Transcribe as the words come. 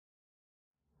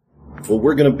Well,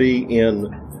 we're going to be in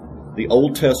the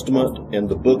Old Testament and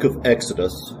the book of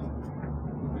Exodus.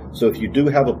 So if you do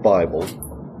have a Bible,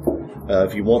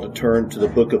 if you want to turn to the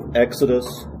book of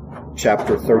Exodus,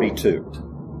 chapter 32.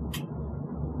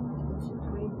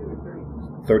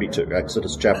 32,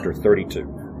 Exodus chapter 32.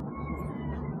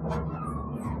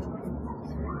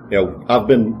 You know, I've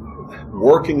been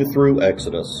working through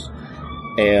Exodus,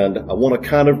 and I want to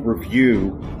kind of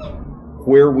review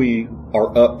where we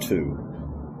are up to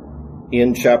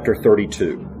in chapter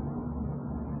 32.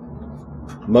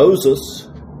 Moses,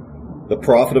 the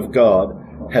prophet of God,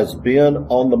 has been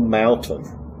on the mountain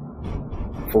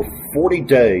for 40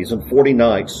 days and 40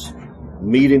 nights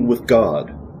meeting with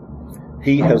God.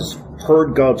 He has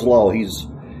heard God's law.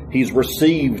 He's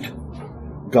received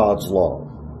God's law.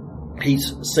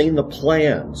 He's seen the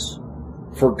plans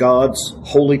for God's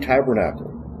holy tabernacle.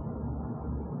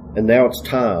 And now it's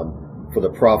time for the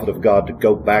prophet of God to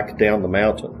go back down the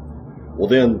mountain. Well,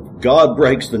 then God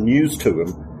breaks the news to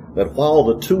him that while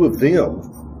the two of them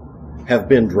have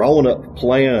been drawing up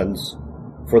plans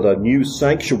for the new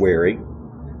sanctuary,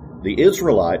 the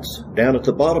Israelites down at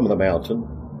the bottom of the mountain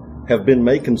have been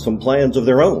making some plans of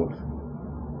their own.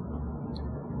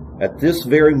 At this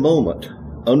very moment,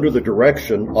 under the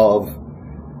direction of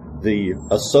the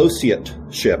associate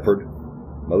shepherd,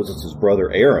 Moses' brother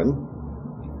Aaron,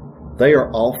 they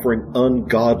are offering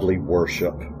ungodly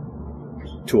worship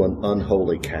to an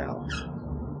unholy cow.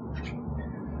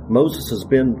 Moses has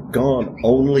been gone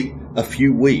only a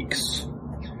few weeks,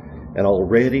 and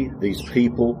already these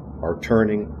people are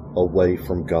turning away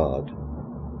from God.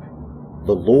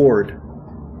 The Lord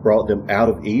brought them out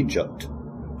of Egypt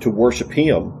to worship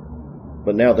Him,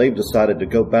 but now they've decided to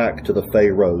go back to the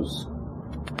pharaohs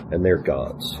and their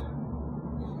gods.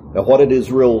 Now, what had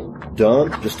Israel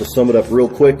done, just to sum it up real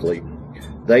quickly,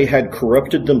 they had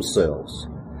corrupted themselves.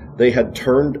 They had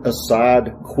turned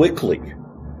aside quickly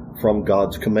from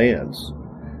God's commands.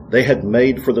 They had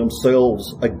made for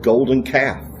themselves a golden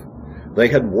calf. They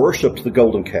had worshipped the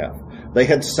golden calf. They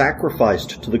had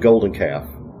sacrificed to the golden calf.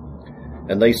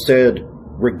 And they said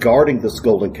regarding this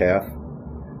golden calf,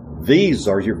 "These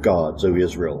are your gods, O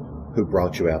Israel, who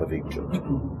brought you out of Egypt."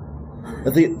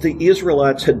 The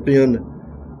Israelites had been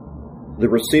the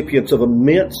recipients of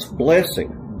immense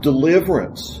blessing,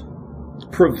 deliverance,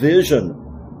 provision,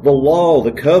 the law,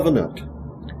 the covenant,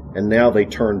 and now they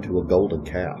turn to a golden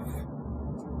calf.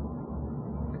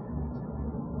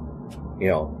 You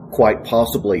know, quite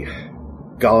possibly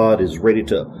God is ready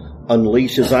to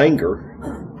unleash His anger,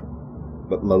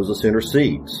 but Moses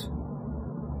intercedes.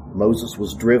 Moses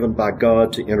was driven by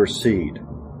God to intercede,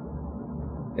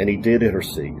 and he did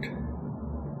intercede.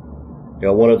 You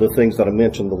know, one of the things that I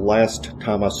mentioned the last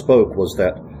time I spoke was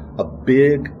that a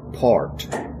big part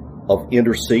of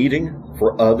interceding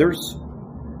for others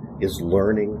is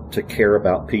learning to care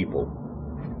about people.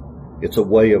 It's a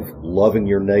way of loving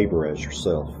your neighbor as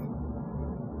yourself.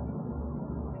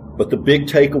 But the big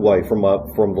takeaway from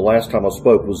the last time I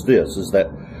spoke was this, is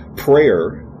that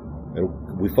prayer, and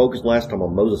we focused last time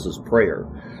on Moses' prayer.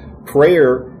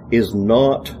 Prayer is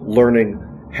not learning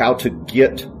how to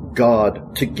get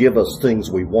God to give us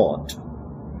things we want.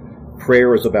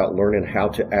 Prayer is about learning how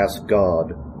to ask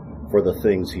God for the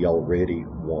things He already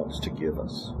wants to give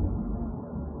us.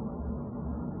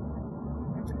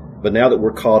 But now that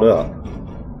we're caught up,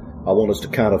 I want us to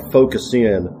kind of focus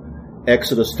in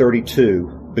Exodus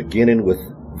 32, beginning with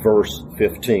verse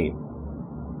 15.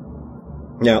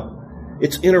 Now,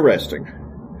 it's interesting.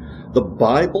 The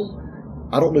Bible,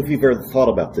 I don't know if you've ever thought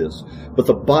about this, but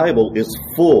the Bible is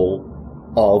full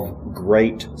of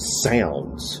great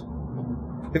sounds.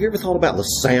 Have you ever thought about the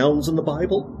sounds in the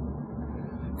Bible?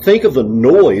 Think of the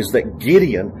noise that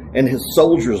Gideon and his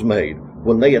soldiers made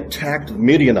when they attacked the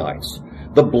Midianites.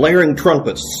 The blaring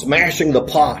trumpets, smashing the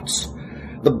pots,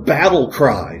 the battle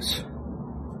cries.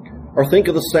 Or think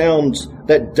of the sounds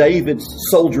that David's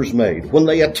soldiers made when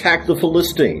they attacked the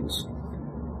Philistines.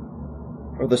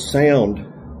 Or the sound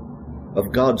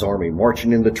of God's army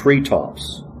marching in the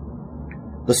treetops.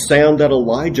 The sound that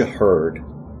Elijah heard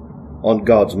on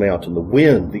God's mountain. The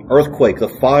wind, the earthquake, the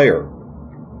fire.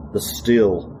 The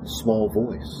still, small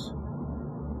voice.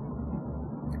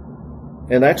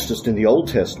 And that's just in the Old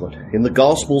Testament. In the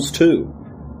Gospels too.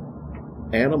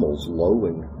 Animals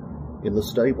lowing in the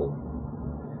stable.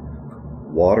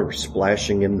 Water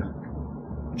splashing in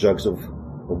jugs of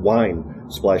wine,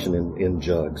 splashing in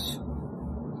jugs.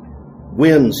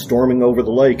 Wind storming over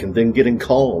the lake and then getting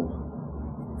calm.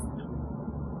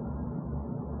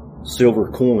 Silver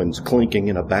coins clinking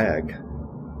in a bag.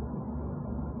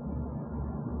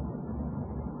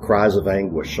 Cries of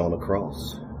anguish on a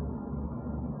cross.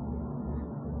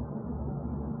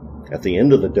 At the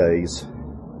end of the days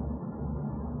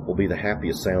will be the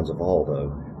happiest sounds of all,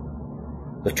 though.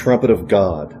 The trumpet of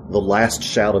God, the last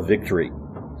shout of victory,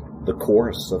 the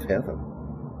chorus of heaven.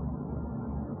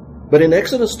 But in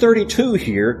Exodus 32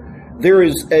 here,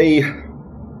 there's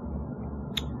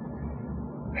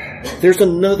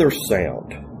another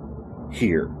sound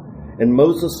here. And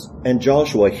Moses and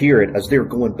Joshua hear it as they're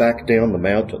going back down the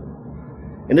mountain.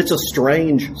 And it's a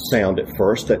strange sound at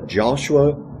first that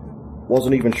Joshua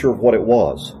wasn't even sure of what it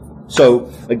was.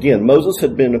 So, again, Moses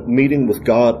had been meeting with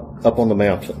God up on the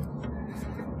mountain.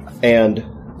 And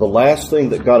the last thing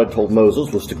that God had told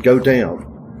Moses was to go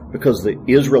down because the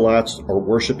Israelites are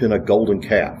worshiping a golden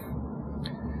calf.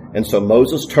 And so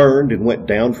Moses turned and went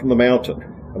down from the mountain.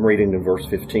 I'm reading in verse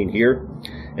 15 here.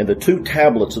 And the 2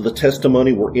 tablets of the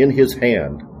testimony were in his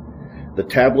hand. The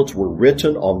tablets were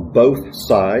written on both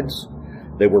sides.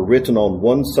 They were written on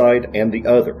one side and the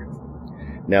other.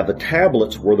 Now the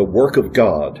tablets were the work of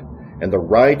God, and the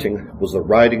writing was the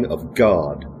writing of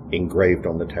God engraved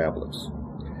on the tablets.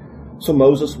 So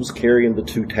Moses was carrying the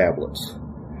 2 tablets,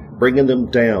 bringing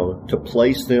them down to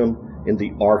place them in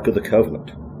the Ark of the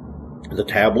Covenant. The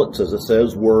tablets, as it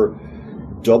says, were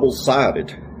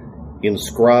double-sided,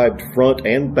 inscribed front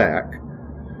and back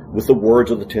with the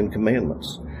words of the 10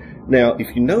 Commandments. Now,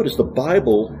 if you notice, the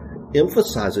Bible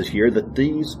emphasizes here that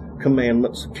these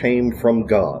commandments came from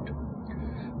God.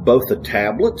 Both the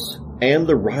tablets and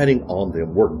the writing on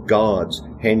them were God's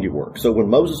handiwork. So when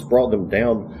Moses brought them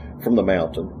down from the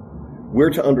mountain, we're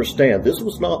to understand this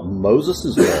was not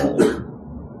Moses' law.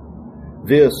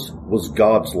 This was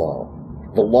God's law.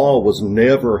 The law was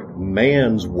never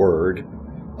man's word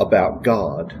about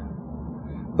God,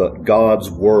 but God's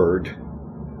word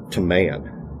to man.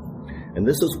 And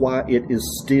this is why it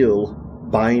is still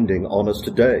binding on us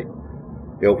today.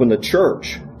 You know, when the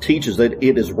church teaches that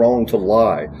it is wrong to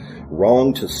lie,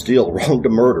 wrong to steal, wrong to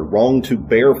murder, wrong to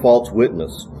bear false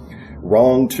witness,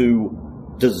 wrong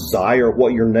to desire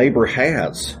what your neighbor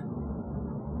has,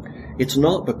 it's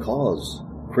not because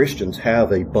Christians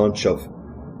have a bunch of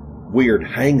weird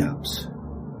hang-ups.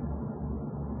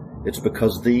 It's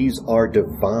because these are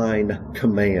divine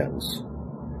commands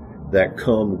that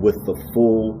come with the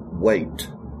full weight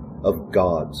of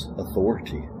God's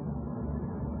authority.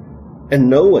 And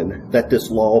knowing that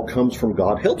this law comes from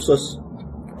God helps us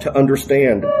to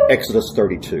understand Exodus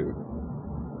 32.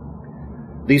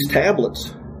 These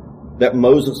tablets that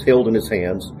Moses held in his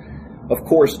hands, of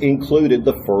course, included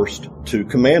the first 2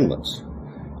 commandments.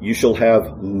 You shall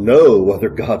have no other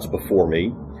gods before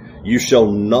me. You shall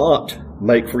not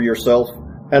make for yourself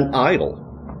an idol.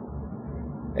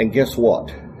 And guess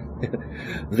what?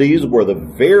 These were the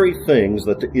very things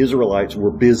that the Israelites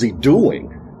were busy doing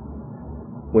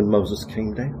when Moses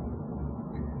came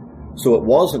down. So it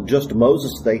wasn't just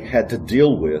Moses they had to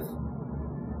deal with.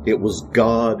 It was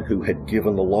God who had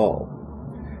given the law.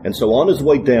 And so on his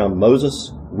way down,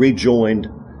 Moses joined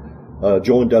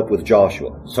up with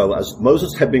Joshua. So as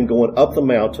Moses had been going up the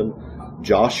mountain,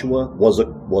 Joshua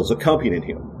was accompanying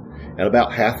him. And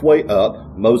about halfway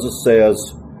up, Moses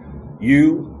says,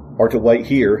 "You are to wait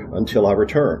here until I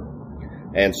return."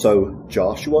 And so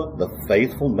Joshua, the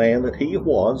faithful man that he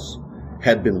was,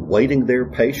 had been waiting there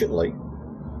patiently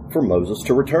for Moses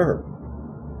to return.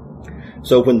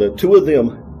 So when the 2 of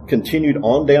them continued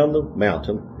on down the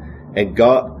mountain and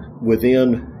got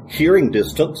within hearing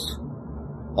distance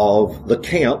of the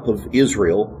camp of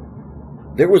Israel,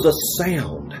 there was a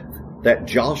sound that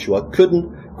Joshua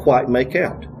couldn't quite make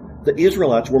out. The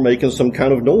Israelites were making some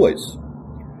kind of noise.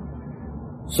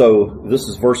 So this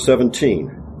is verse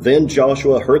 17. Then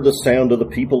Joshua heard the sound of the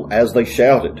people as they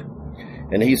shouted.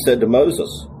 And he said to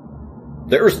Moses,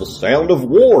 "There's the sound of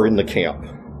war in the camp."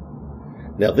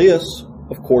 Now this,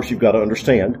 of course, you've got to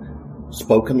understand,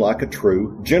 spoken like a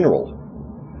true general.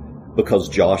 Because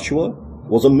Joshua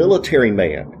was a military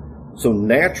man. So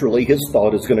naturally his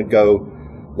thought is going to go,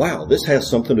 wow, this has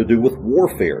something to do with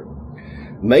warfare.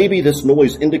 Maybe this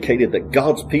noise indicated that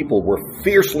God's people were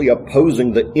fiercely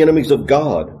opposing the enemies of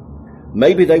God.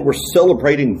 Maybe they were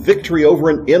celebrating victory over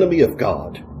an enemy of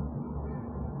God.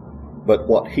 But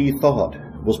what he thought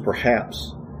was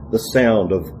perhaps the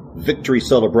sound of victory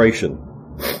celebration,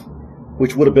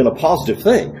 which would have been a positive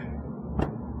thing,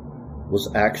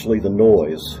 was actually the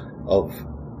noise of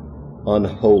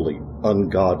unholy,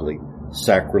 ungodly,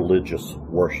 sacrilegious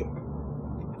worship.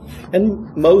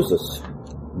 And Moses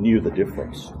knew the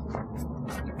difference.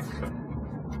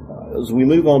 As we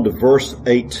move on to verse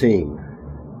 18,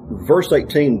 verse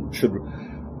 18 should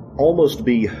almost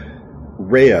be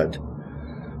read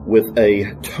with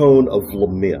a tone of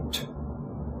lament.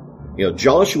 You know,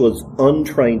 Joshua's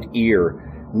untrained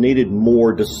ear needed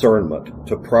more discernment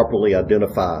to properly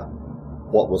identify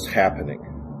what was happening.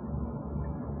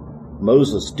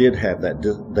 Moses did have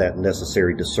that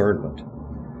necessary discernment.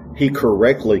 He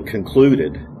correctly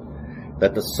concluded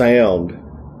that the sound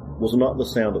was not the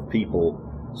sound of people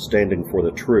standing for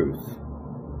the truth,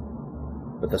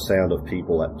 but the sound of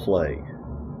people at play,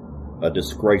 a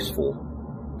disgraceful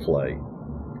play.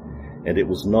 And it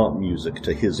was not music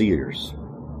to his ears.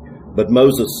 But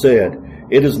Moses said,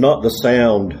 "It is not the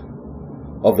sound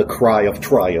of the cry of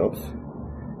triumph.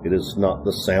 It is not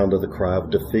the sound of the cry of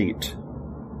defeat,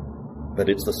 but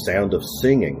it's the sound of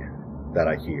singing that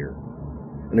I hear."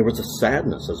 And there was a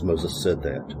sadness as Moses said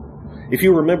that. If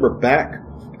you remember back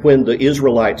when the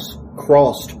Israelites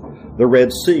crossed the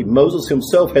Red Sea, Moses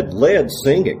himself had led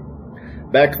singing.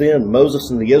 Back then,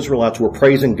 Moses and the Israelites were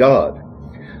praising God.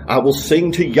 "I will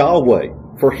sing to Yahweh,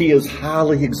 for he is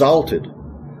highly exalted.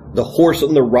 The horse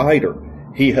and the rider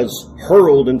he has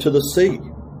hurled into the sea."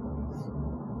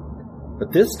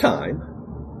 But this time,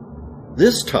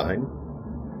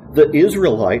 the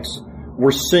Israelites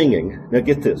were singing. Now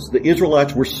get this. The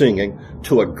Israelites were singing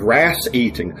to a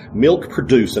grass-eating,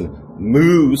 milk-producing,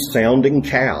 moo-sounding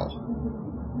cow.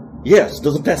 Yes,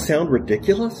 doesn't that sound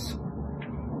ridiculous?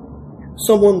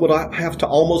 Someone would have to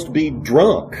almost be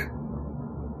drunk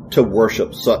to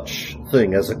worship such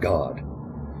thing as a god.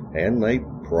 And they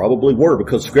probably were,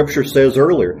 because Scripture says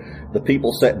earlier, the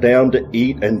people sat down to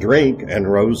eat and drink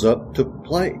and rose up to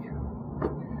play.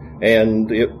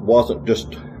 And it wasn't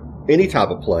just any type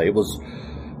of play. It was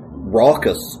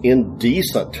raucous,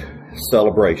 indecent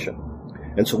celebration.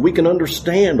 And so we can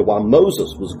understand why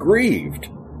Moses was grieved.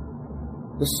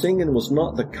 The singing was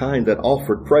not the kind that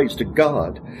offered praise to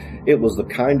God. It was the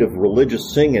kind of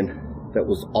religious singing that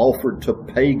was offered to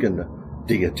pagan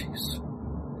deities.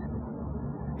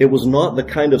 It was not the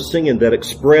kind of singing that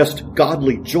expressed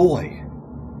godly joy,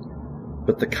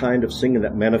 but the kind of singing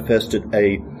that manifested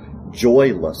a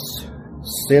joyless,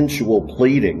 sensual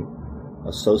pleading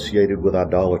associated with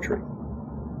idolatry.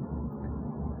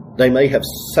 They may have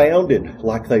sounded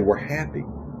like they were happy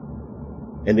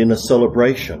and in a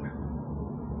celebration,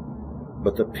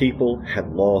 but the people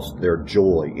had lost their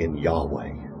joy in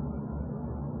Yahweh.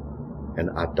 And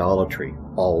idolatry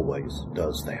always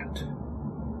does that.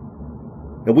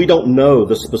 Now, we don't know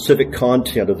the specific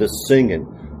content of this singing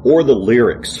or the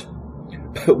lyrics,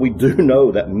 but we do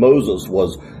know that Moses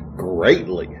was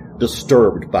greatly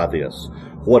disturbed by this.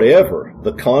 Whatever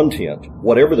the content,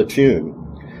 whatever the tune,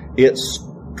 it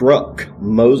struck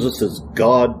Moses'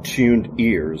 God-tuned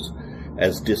ears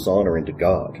as dishonoring to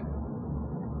God.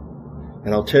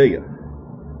 And I'll tell you,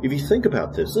 if you think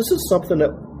about this, this is something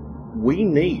that we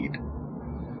need.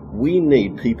 We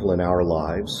need people in our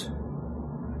lives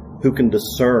who can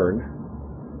discern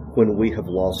when we have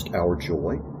lost our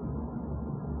joy.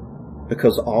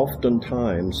 Because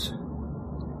oftentimes,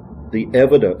 the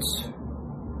evidence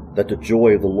that the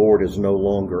joy of the Lord is no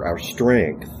longer our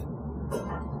strength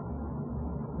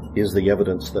is the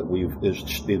evidence that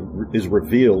is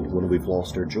revealed when we've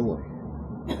lost our joy.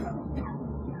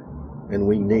 And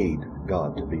we need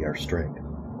God to be our strength.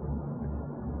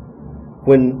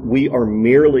 When we are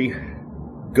merely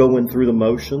going through the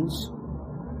motions,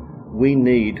 we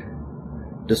need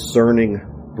discerning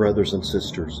brothers and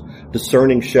sisters,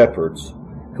 discerning shepherds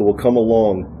who will come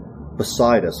along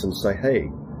beside us and say,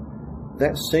 "Hey,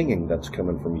 that singing that's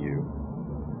coming from you,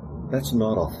 that's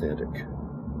not authentic."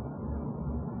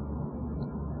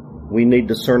 We need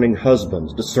discerning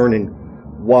husbands, discerning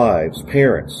wives,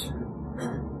 parents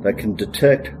that can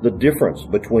detect the difference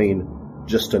between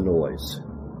just a noise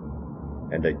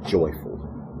and a joyful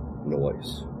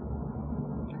noise.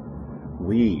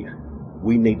 We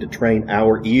need to train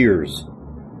our ears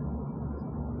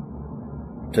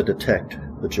to detect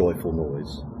the joyful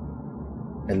noise.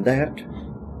 And that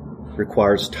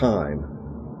requires time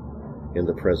in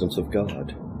the presence of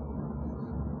God.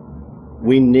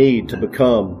 We need to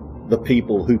become the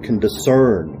people who can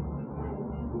discern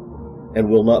and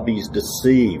will not be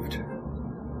deceived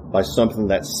by something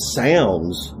that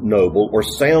sounds noble or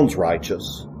sounds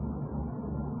righteous,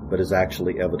 but is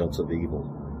actually evidence of evil.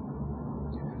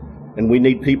 And we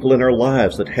need people in our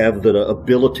lives that have the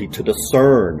ability to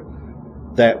discern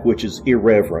that which is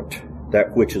irreverent,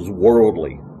 that which is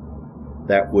worldly,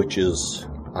 that which is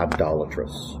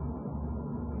idolatrous.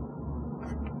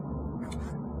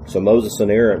 So Moses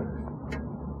and Aaron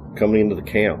coming into the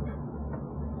camp.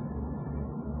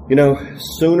 You know,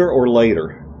 sooner or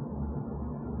later,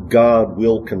 God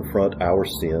will confront our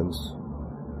sins,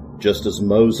 just as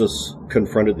Moses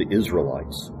confronted the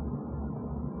Israelites.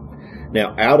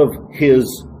 Now, out of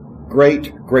his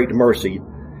great, great mercy,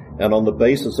 And on the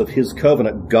basis of his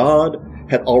covenant, God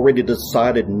had already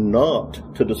decided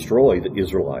not to destroy the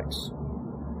Israelites.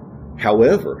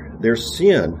 However, their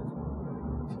sin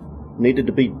needed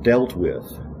to be dealt with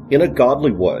in a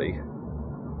godly way,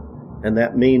 and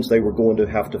that means they were going to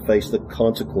have to face the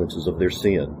consequences of their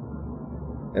sin.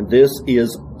 And this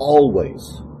is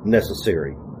always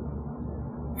necessary.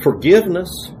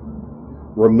 Forgiveness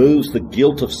removes the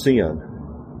guilt of sin,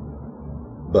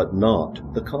 but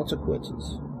not the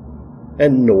consequences.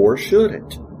 And nor should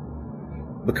it,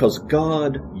 because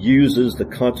God uses the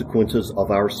consequences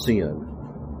of our sin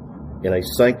in a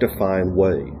sanctifying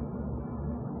way,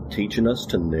 teaching us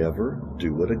to never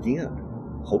do it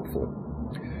again, hopefully.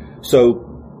 So,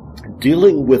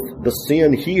 dealing with the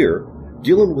sin here,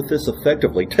 dealing with this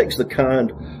effectively, takes the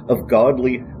kind of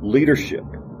godly leadership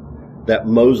that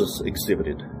Moses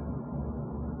exhibited.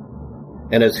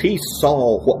 And as he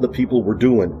saw what the people were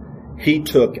doing, he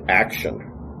took action.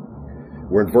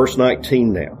 We're in verse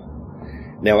 19 now.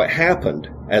 Now it happened,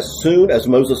 as soon as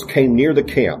Moses came near the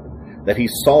camp, that he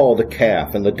saw the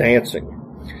calf and the dancing.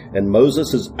 And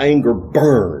Moses' anger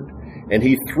burned, and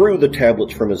he threw the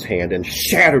tablets from his hand and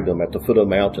shattered them at the foot of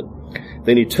the mountain.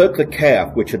 Then he took the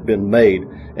calf which had been made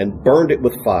and burned it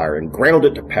with fire and ground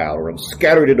it to powder and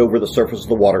scattered it over the surface of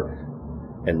the water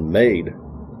and made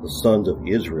the sons of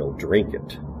Israel drink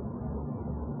it.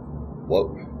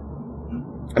 Whoa.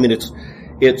 I mean,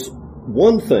 it's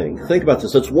one thing, think about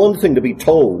this, it's one thing to be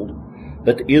told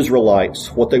that the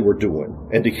Israelites, what they were doing,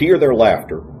 and to hear their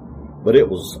laughter, but it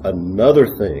was another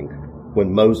thing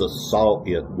when Moses saw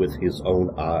it with his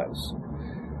own eyes.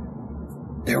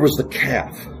 There was the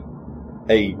calf,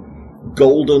 a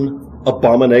golden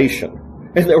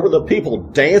abomination, and there were the people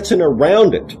dancing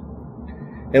around it.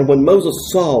 And when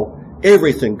Moses saw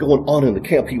everything going on in the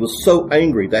camp, he was so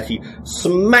angry that he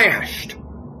smashed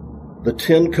the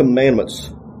 10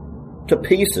 Commandments to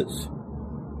pieces.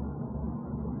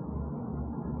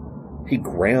 He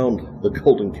ground the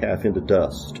golden calf into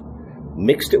dust,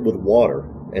 mixed it with water,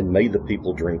 and made the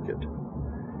people drink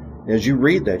it. As you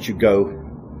read that, you go,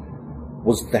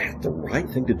 was that the right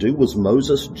thing to do? Was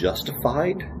Moses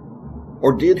justified?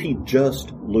 Or did he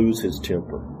just lose his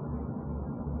temper?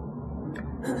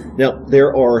 Now,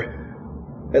 there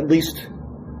are at least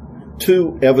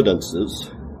 2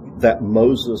 evidences that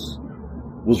Moses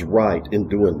was right in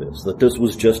doing this, that this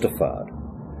was justified.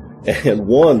 And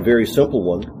one very simple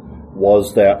one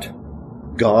was that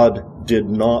God did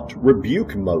not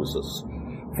rebuke Moses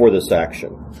for this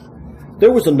action.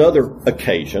 There was another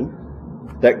occasion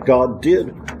that God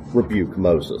did rebuke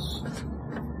Moses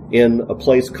in a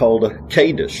place called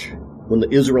Kadesh, when the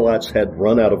Israelites had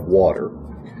run out of water.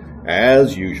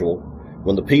 As usual,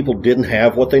 when the people didn't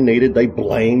have what they needed, they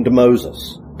blamed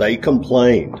Moses. They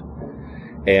complained.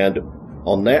 And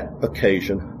on that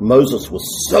occasion, Moses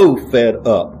was so fed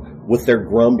up with their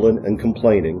grumbling and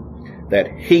complaining that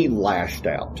he lashed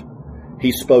out.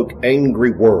 He spoke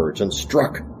angry words and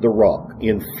struck the rock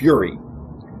in fury.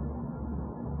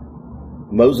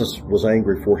 Moses was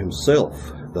angry for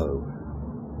himself, though,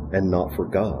 and not for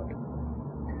God.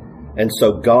 And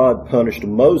so God punished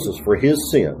Moses for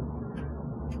his sin.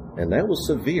 And that was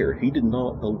severe. He did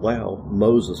not allow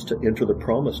Moses to enter the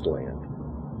promised land.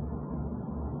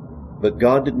 But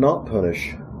God did not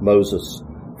punish Moses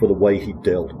for the way he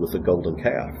dealt with the golden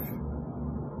calf.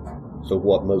 So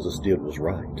what Moses did was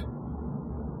right.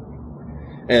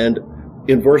 And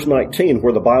in verse 19,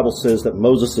 where the Bible says that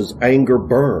Moses' anger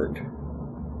burned,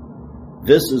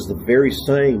 this is the very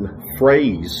same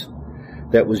phrase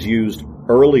that was used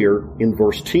earlier in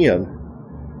verse 10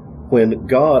 when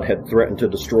God had threatened to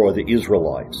destroy the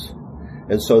Israelites.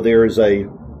 And so there is a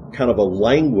kind of a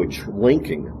language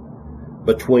linking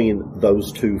between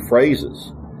those 2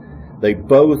 phrases. They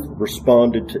both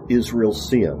responded to Israel's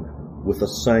sin with the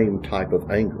same type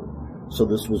of anger. So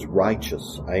this was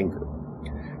righteous anger.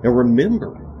 Now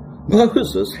remember,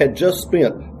 Moses had just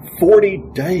spent 40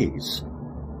 days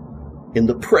in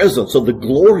the presence of the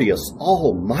glorious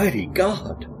Almighty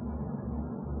God.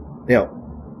 Now,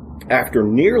 after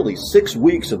nearly 6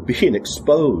 weeks of being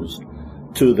exposed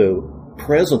to the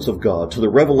presence of God, to the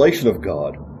revelation of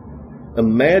God,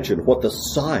 imagine what the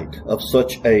sight of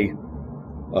such a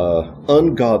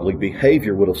ungodly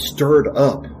behavior would have stirred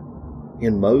up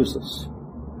in Moses.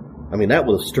 I mean, that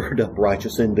would have stirred up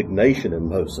righteous indignation in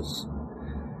Moses.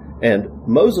 And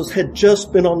Moses had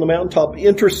just been on the mountaintop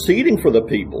interceding for the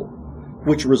people,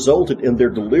 which resulted in their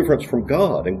deliverance from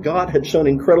God. And God had shown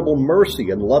incredible mercy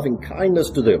and loving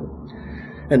kindness to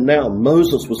them. And now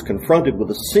Moses was confronted with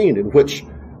a scene in which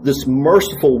this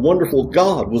merciful, wonderful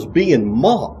God was being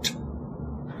mocked.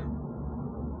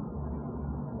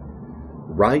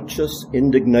 righteous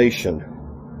indignation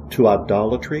to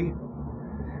idolatry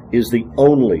is the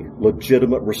only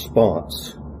legitimate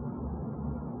response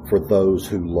for those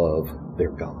who love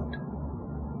their God.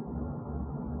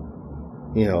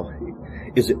 You know,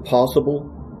 is it possible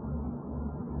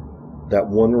that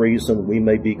one reason we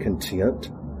may be content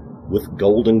with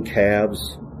golden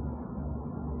calves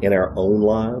in our own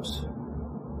lives,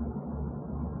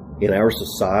 in our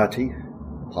society,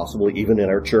 possibly even in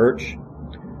our church,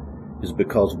 is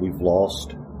because we've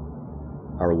lost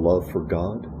our love for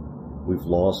God? We've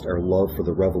lost our love for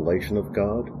the revelation of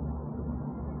God?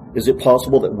 Is it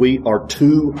possible that we are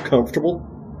too comfortable,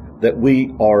 that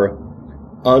we are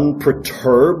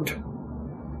unperturbed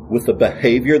with the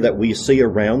behavior that we see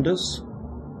around us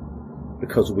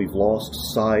because we've lost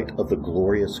sight of the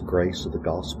glorious grace of the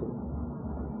gospel?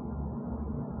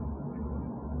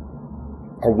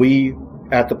 Are we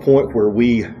at the point where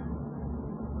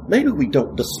maybe we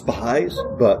don't despise,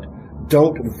 but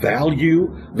don't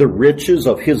value the riches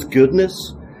of His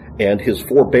goodness and His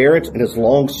forbearance and His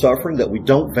long suffering, that we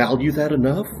don't value that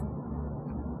enough?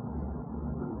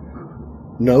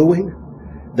 Knowing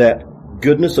that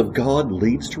goodness of God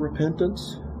leads to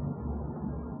repentance,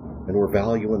 and we're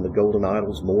valuing the golden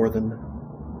idols more than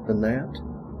that?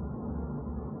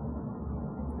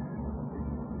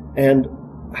 And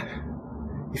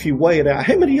if you weigh it out,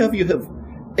 how many of you have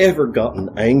ever gotten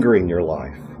angry in your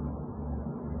life?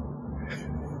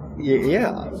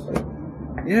 Yeah.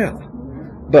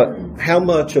 But how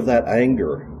much of that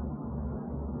anger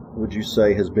would you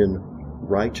say has been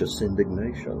righteous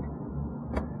indignation?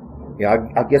 Yeah,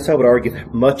 I guess I would argue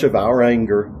that much of our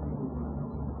anger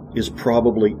is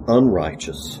probably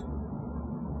unrighteous.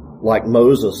 Like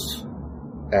Moses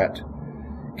at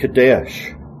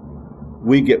Kadesh,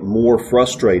 we get more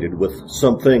frustrated with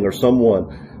something or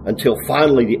someone until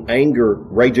finally the anger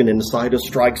raging inside us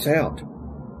strikes out.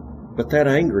 But that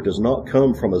anger does not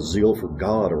come from a zeal for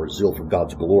God or a zeal for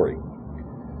God's glory.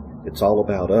 It's all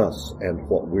about us and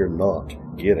what we're not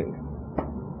getting.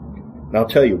 And I'll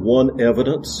tell you, one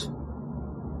evidence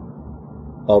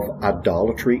of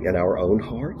idolatry in our own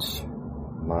hearts,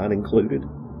 mine included,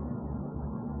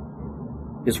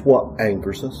 is what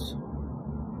angers us.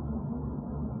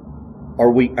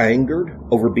 Are we angered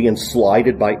over being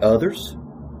slighted by others?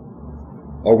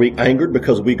 Are we angered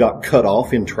because we got cut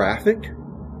off in traffic?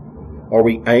 Are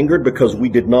we angered because we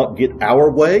did not get our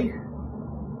way?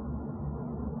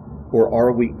 Or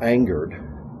are we angered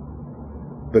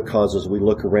because as we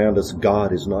look around us,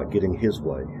 God is not getting His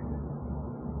way?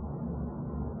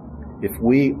 If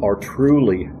we are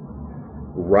truly,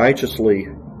 righteously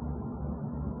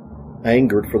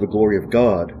angered for the glory of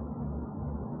God,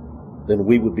 then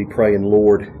we would be praying,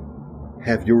 Lord,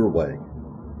 have your way.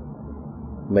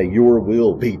 May your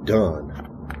will be done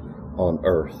on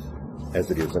earth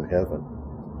as it is in heaven.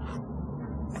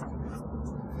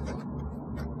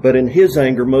 But in his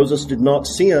anger, Moses did not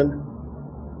sin.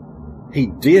 He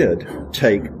did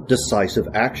take decisive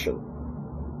action.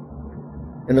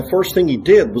 And the first thing he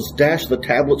did was dash the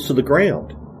tablets to the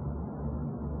ground.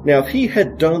 Now, if he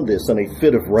had done this in a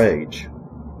fit of rage,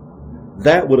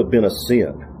 that would have been a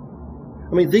sin.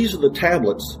 I mean, these are the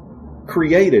tablets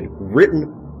created,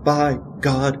 written by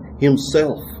God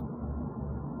Himself.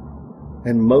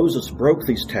 And Moses broke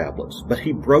these tablets, but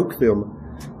he broke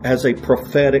them as a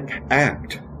prophetic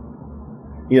act.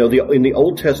 You know, in the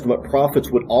Old Testament, prophets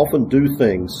would often do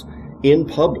things in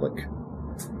public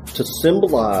to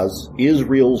symbolize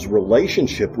Israel's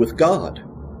relationship with God.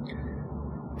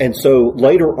 And so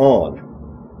later on,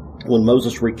 when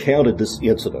Moses recounted this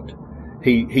incident,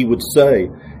 he would say,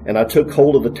 "And I took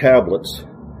hold of the tablets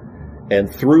and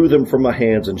threw them from my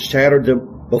hands and shattered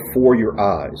them before your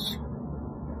eyes."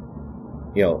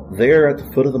 You know, there at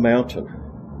the foot of the mountain,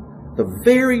 the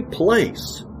very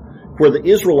place where the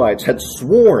Israelites had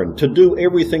sworn to do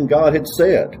everything God had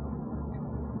said,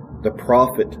 the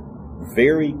prophet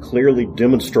very clearly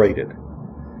demonstrated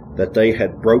that they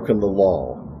had broken the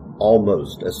law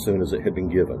almost as soon as it had been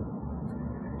given.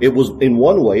 It was, in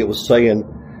one way, it was saying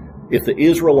if the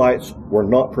Israelites were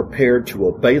not prepared to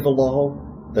obey the law,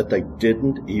 that they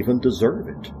didn't even deserve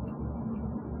it.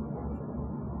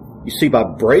 You see, by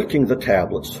breaking the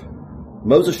tablets,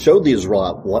 Moses showed the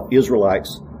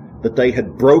Israelites that they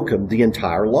had broken the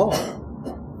entire law.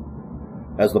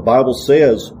 As the Bible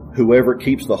says, whoever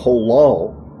keeps the whole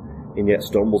law and yet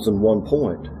stumbles in one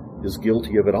point is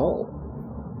guilty of it all.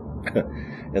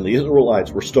 And the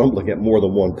Israelites were stumbling at more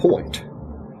than one point.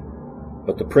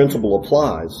 But the principle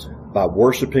applies. By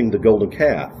worshiping the golden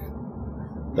calf,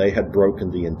 they had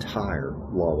broken the entire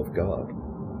law of God.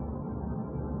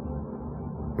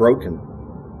 Broken.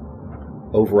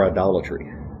 over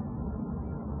idolatry.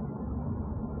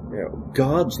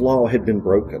 God's law had been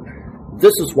broken.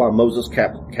 This is why Moses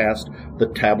cast the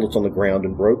tablets on the ground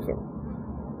and broke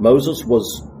them. Moses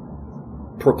was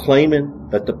proclaiming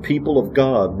that the people of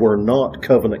God were not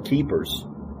covenant keepers,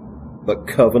 but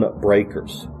covenant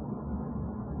breakers.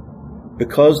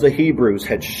 Because the Hebrews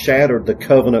had shattered the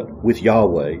covenant with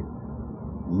Yahweh,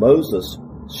 Moses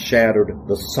shattered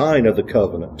the sign of the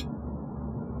covenant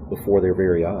before their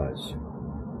very eyes.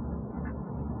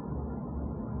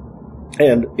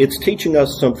 And it's teaching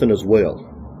us something as well.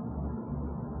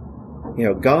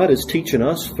 God is teaching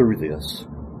us through this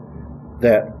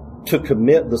that to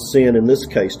commit the sin, in this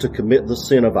case, to commit the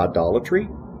sin of idolatry,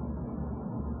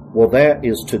 well, that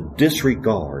is to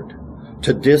disregard,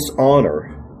 to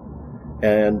dishonor,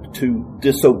 and to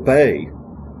disobey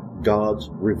God's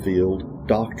revealed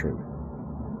doctrine.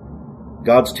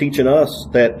 God's teaching us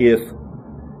that if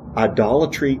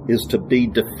idolatry is to be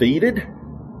defeated,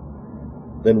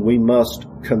 then we must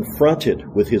confront it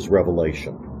with His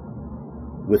revelation,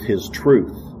 with His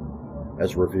truth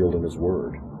as revealed in His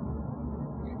Word.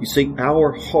 You see,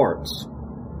 our hearts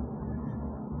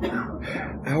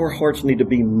need to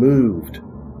be moved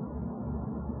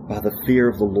by the fear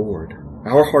of the Lord.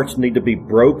 Our hearts need to be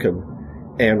broken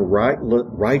and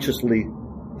righteously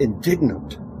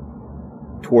indignant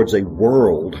towards a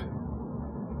world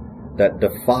that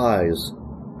defies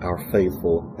our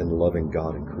faithful and loving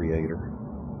God and Creator.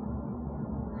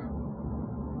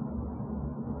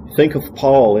 Think of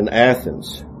Paul in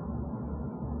Athens.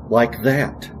 Like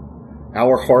that,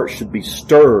 our hearts should be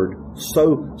stirred,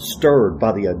 so stirred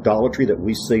by the idolatry that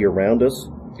we see around us,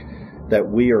 that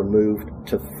we are moved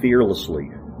to fearlessly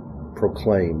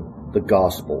proclaim the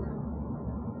gospel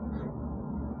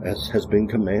as has been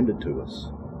commanded to us,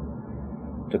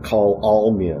 to call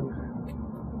all men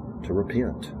to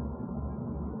repent.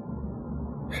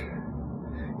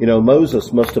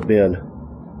 Moses must have been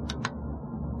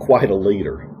quite a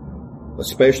leader,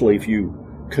 especially if you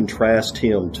contrast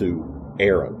him to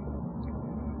Aaron.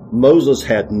 Moses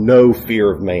had no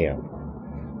fear of man.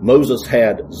 Moses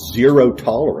had zero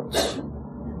tolerance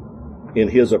in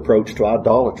his approach to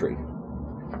idolatry.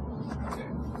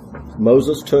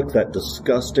 Moses took that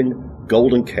disgusting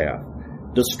golden calf,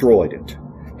 destroyed it.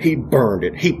 He burned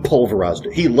it. He pulverized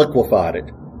it. He liquefied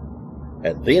it.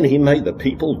 And then he made the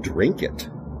people drink it.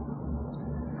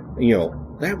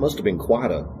 That must have been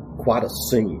quite a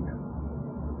scene.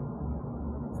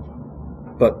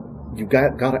 But you've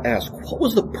got to ask, what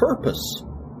was the purpose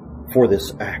for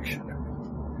this action?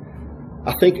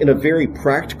 I think in a very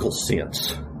practical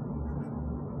sense,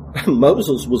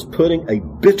 Moses was putting a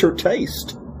bitter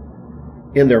taste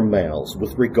in their mouths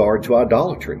with regard to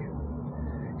idolatry.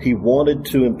 He wanted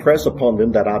to impress upon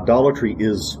them that idolatry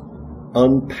is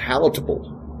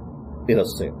unpalatable, in a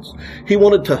sense. He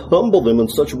wanted to humble them in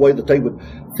such a way that they would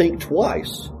think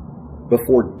twice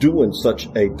before doing such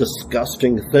a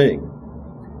disgusting thing.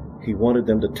 He wanted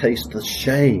them to taste the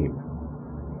shame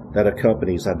that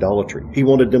accompanies idolatry. He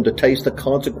wanted them to taste the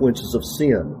consequences of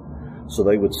sin so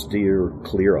they would steer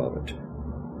clear of it.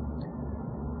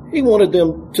 He wanted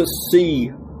them to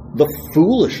see the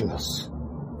foolishness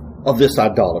of this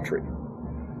idolatry.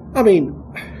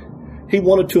 He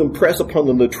wanted to impress upon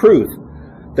them the truth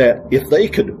that if they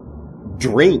could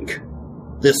drink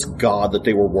this God that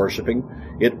they were worshiping,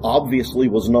 it obviously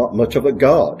was not much of a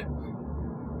God.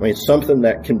 Something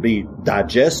that can be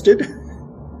digested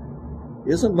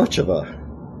isn't much of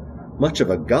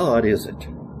a God, is it?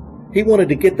 He wanted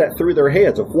to get that through their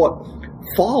heads of what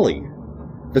folly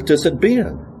that this had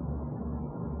been.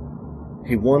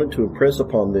 He wanted to impress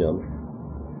upon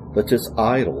them that this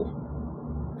idol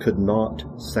could not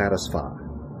satisfy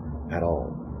at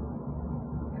all.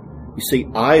 You see,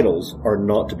 idols are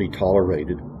not to be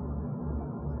tolerated.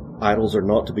 Idols are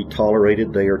not to be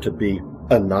tolerated. They are to be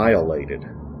annihilated.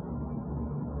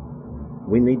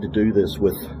 We need to do this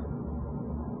with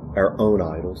our own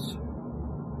idols,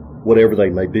 whatever they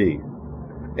may be.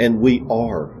 And we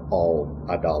are all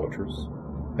idolaters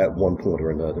at one point or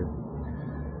another.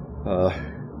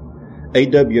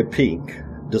 A.W. Pink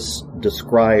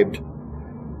described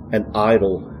an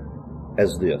idol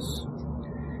as this: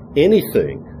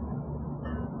 anything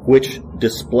which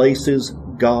displaces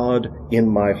God in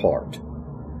my heart.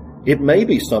 It may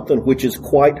be something which is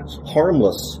quite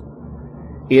harmless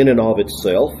in and of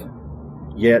itself,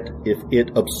 yet if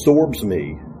it absorbs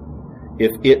me,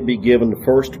 if it be given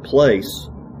first place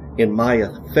in my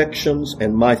affections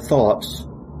and my thoughts,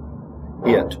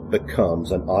 it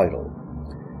becomes an idol.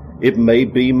 It may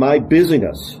be my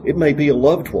busyness. It may be a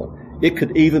loved one. It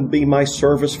could even be my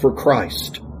service for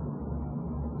Christ.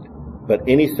 But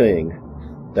anything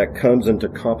that comes into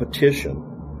competition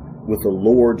with the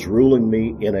Lord's ruling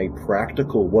me in a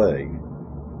practical way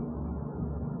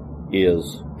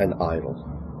is an idol.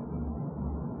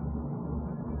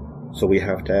 So we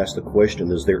have to ask the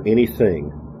question, is there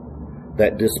anything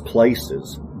that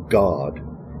displaces God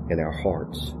in our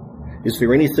hearts? Is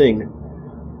there anything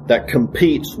that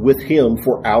competes with Him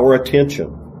for our attention?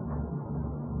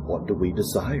 What do we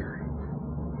desire?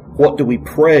 What do we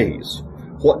praise?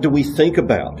 What do we think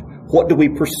about? What do we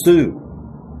pursue?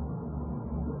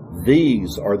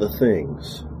 These are the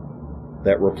things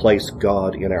that replace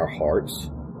God in our hearts.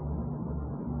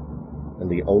 And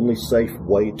the only safe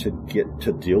way to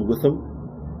deal with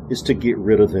them is to get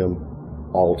rid of them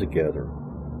altogether.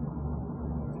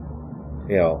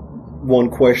 Now, one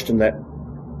question that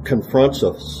confronts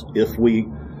us if we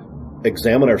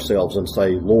examine ourselves and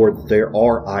say, Lord, there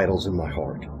are idols in my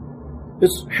heart,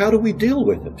 is how do we deal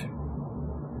with it?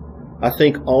 I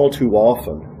think all too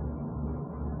often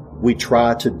we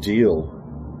try to deal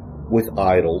with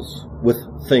idols, with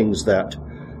things that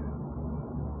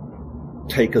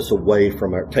take our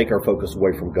focus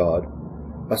away from God,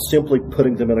 by simply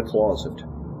putting them in a closet.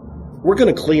 We're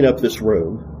going to clean up this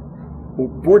room.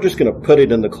 We're just going to put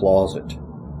it in the closet.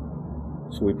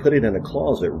 So we put it in a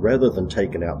closet rather than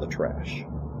taking out the trash.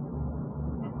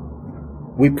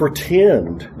 We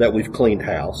pretend that we've cleaned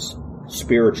house,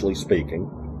 spiritually speaking,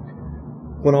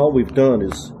 when all we've done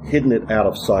is hidden it out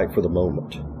of sight for the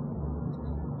moment.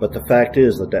 But the fact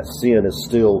is that sin is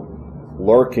still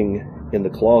lurking in the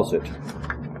closet,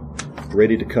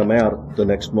 ready to come out the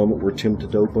next moment we're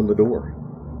tempted to open the door.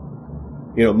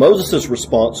 Moses'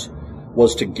 response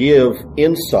was to give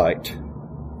insight.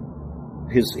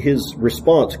 His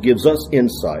response gives us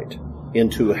insight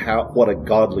into what a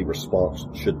godly response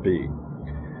should be.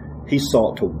 He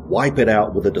sought to wipe it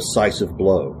out with a decisive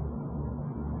blow.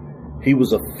 He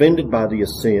was offended by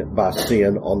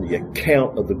sin on the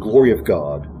account of the glory of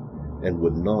God and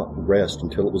would not rest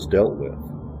until it was dealt with.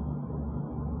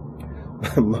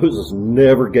 Moses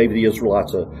never gave the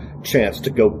Israelites a chance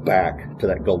to go back to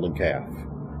that golden calf.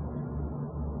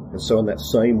 And so in that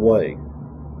same way,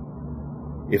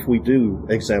 if we do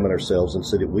examine ourselves and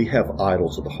say that we have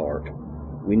idols of the heart,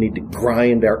 we need to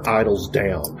grind our idols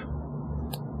down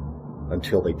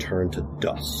until they turn to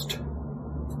dust.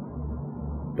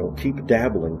 Don't keep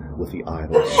dabbling with the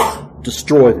idols.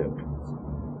 Destroy them.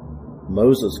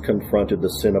 Moses confronted the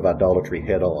sin of idolatry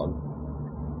head on.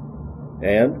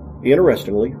 And,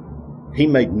 interestingly, he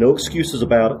made no excuses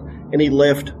about it, and he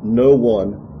left no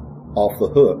one off the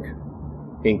hook,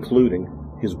 including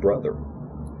his brother.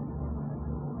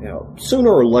 Now,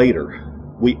 sooner or later,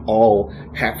 we all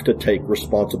have to take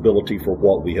responsibility for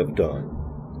what we have done.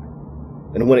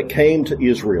 And when it came to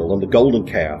Israel and the golden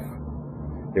calf,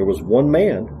 there was one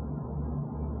man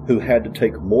who had to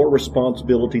take more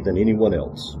responsibility than anyone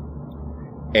else.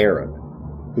 Aaron,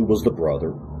 who was the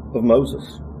brother of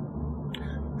Moses,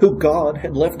 who God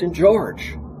had left in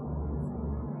charge.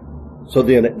 So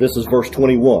then, this is verse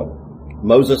 21.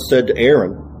 Moses said to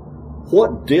Aaron,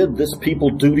 "What did this people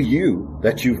do to you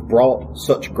that you've brought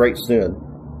such great sin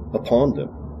upon them?"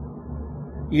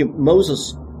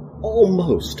 Moses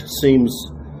almost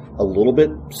seems a little bit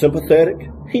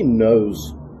sympathetic. He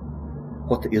knows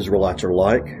what the Israelites are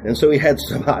like, and so he had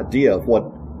some idea of what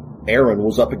Aaron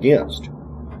was up against.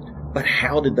 But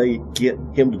how did they get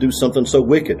him to do something so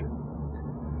wicked?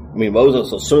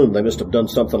 Moses assumed they must have done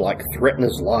something like threaten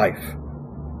his life.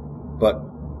 But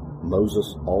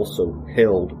Moses also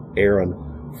held Aaron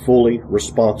fully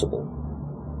responsible.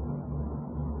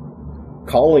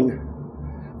 Calling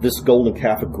this golden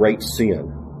calf a great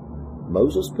sin,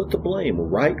 Moses put the blame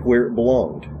right where it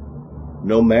belonged.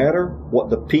 No matter what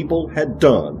the people had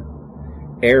done,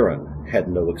 Aaron had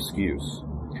no excuse.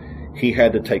 He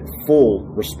had to take full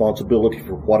responsibility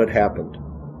for what had happened.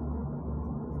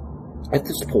 At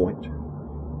this point,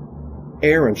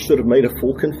 Aaron should have made a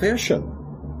full confession.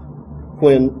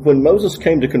 When Moses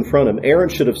came to confront him, Aaron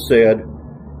should have said,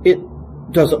 "It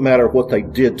doesn't matter what they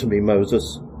did to me,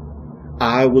 Moses.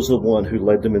 I was the one who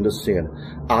led them into sin.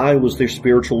 I was their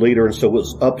spiritual leader, and so it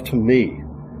was up to me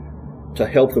to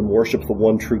help them worship the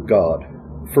one true God.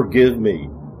 Forgive me.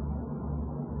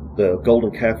 The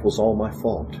golden calf was all my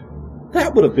fault."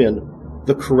 That would have been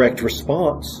the correct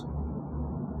response.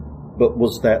 But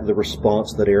was that the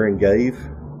response that Aaron gave?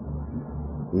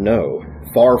 No,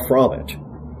 far from it.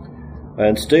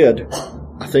 Instead,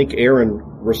 I think Aaron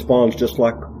responds just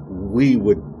like we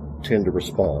would tend to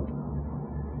respond.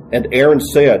 And Aaron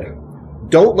said,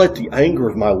 "Don't let the anger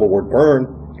of my Lord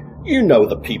burn. You know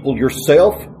the people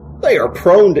yourself. They are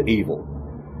prone to evil.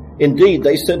 Indeed,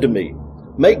 they said to me,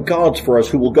 'Make gods for us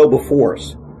who will go before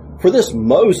us.' For this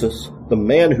Moses, the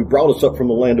man who brought us up from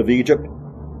the land of Egypt,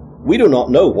 we do not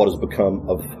know what has become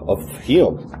of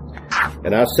him.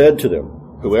 And I said to them,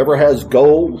 whoever has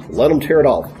gold, let them tear it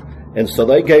off. And so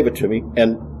they gave it to me,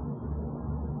 and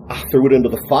I threw it into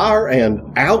the fire,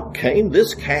 and out came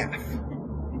this calf.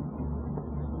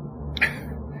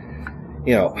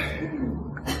 You know,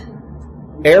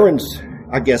 Aaron's,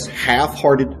 I guess,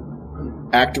 half-hearted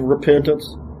act of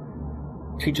repentance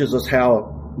teaches us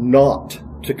how not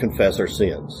to confess our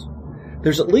sins.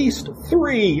 There's at least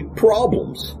 3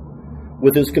 problems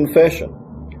with his confession.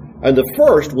 And the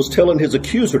first was telling his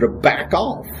accuser to back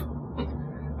off.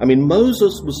 I mean,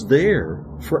 Moses was there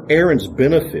for Aaron's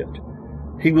benefit.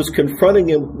 He was confronting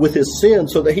him with his sin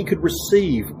so that he could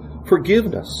receive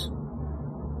forgiveness.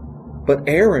 But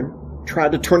Aaron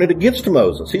tried to turn it against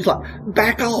Moses. He's like,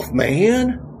 back off,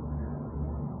 man.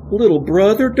 Little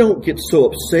brother, don't get so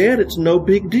upset. It's no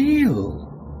big deal.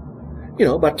 You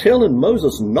know, by telling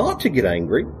Moses not to get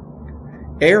angry,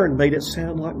 Aaron made it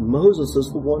sound like Moses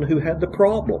is the one who had the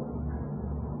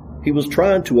problem. He was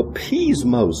trying to appease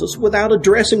Moses without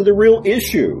addressing the real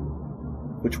issue,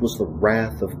 which was the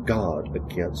wrath of God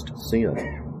against sin.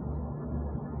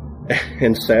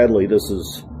 And sadly, this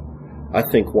is, I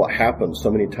think, what happens so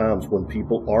many times when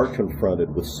people are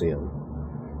confronted with sin.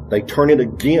 They turn it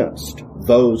against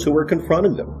those who are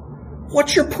confronting them.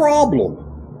 What's your problem?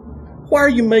 Why are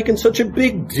you making such a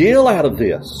big deal out of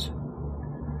this?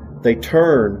 They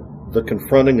turn the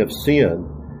confronting of sin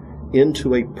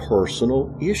into a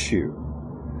personal issue.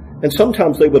 And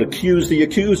sometimes they would accuse the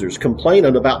accusers,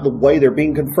 complaining about the way they're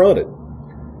being confronted.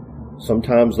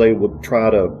 Sometimes they would try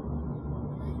to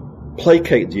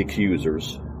placate the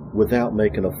accusers without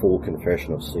making a full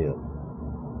confession of sin.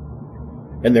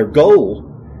 And their goal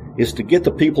is to get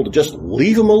the people to just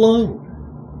leave them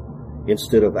alone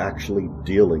instead of actually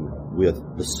dealing with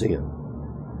the sin.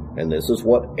 And this is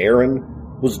what Aaron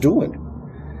was doing.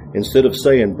 Instead of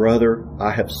saying, brother,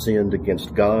 I have sinned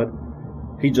against God,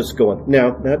 he just going,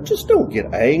 now, just don't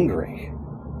get angry.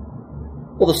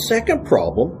 Well, the second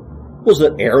problem was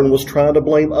that Aaron was trying to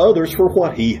blame others for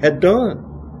what he had done.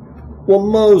 Well,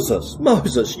 Moses,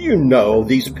 you know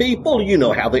these people, you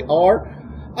know how they are.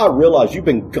 I realize you've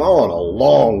been gone a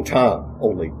long time,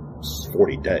 only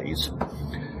 40 days.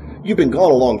 You've been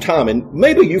gone a long time, and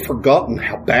maybe you've forgotten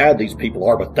how bad these people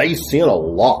are, but they sin a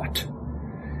lot.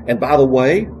 And by the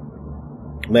way,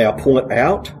 may I point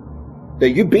out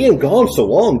that you being gone so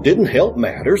long didn't help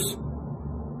matters.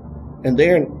 And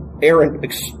then Aaron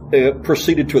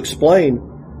proceeded to explain,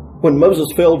 when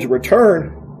Moses failed to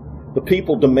return, the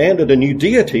people demanded a new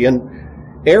deity,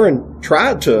 and Aaron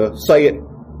tried to say it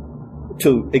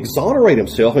to exonerate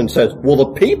himself and says, well,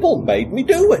 the people made me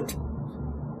do it.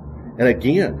 And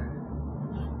again,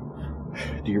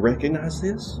 do you recognize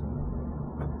this?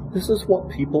 This is what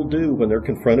people do when they're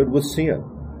confronted with sin.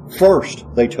 First,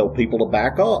 they tell people to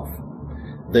back off.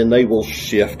 Then they will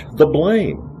shift the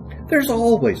blame. There's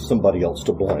always somebody else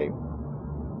to blame.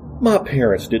 My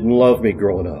parents didn't love me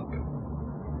growing up.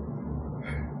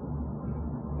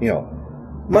 You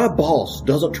know, my boss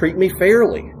doesn't treat me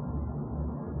fairly.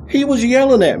 He was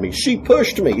yelling at me. She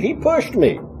pushed me. He pushed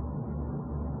me.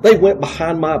 They went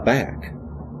behind my back.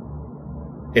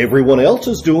 Everyone else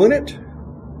is doing it.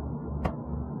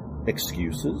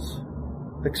 Excuses.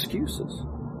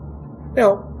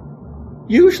 Now,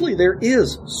 usually there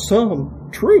is some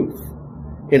truth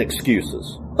in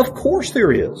excuses. Of course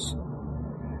there is.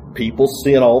 People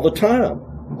sin all the time,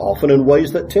 often in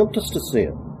ways that tempt us to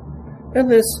sin.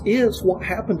 And this is what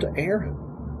happened to Aaron.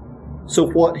 So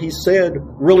what he said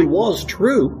really was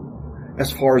true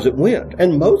as far as it went.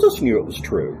 And Moses knew it was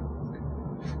true.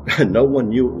 And no one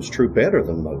knew it was true better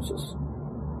than Moses.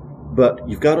 But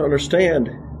you've got to understand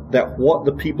that what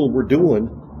the people were doing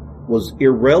was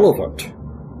irrelevant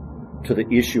to the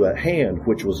issue at hand,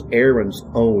 which was Aaron's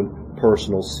own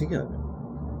personal sin.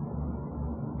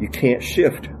 You can't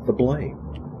shift the blame.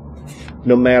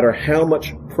 No matter how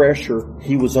much pressure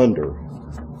he was under,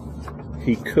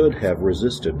 he could have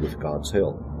resisted with God's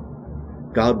help.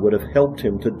 God would have helped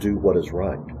him to do what is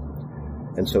right.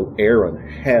 And so Aaron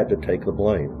had to take the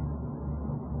blame.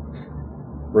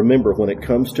 Remember, when it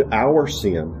comes to our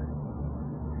sin,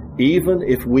 even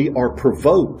if we are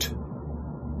provoked,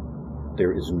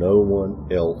 there is no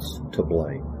one else to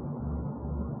blame.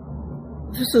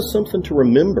 This is something to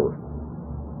remember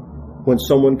when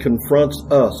someone confronts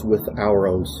us with our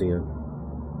own sin.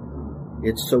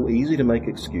 It's so easy to make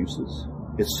excuses.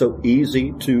 It's so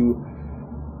easy to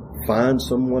find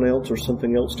someone else or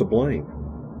something else to blame.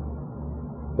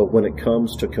 But when it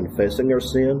comes to confessing our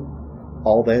sin,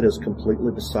 all that is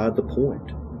completely beside the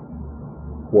point.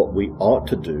 what we ought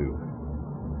to do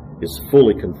is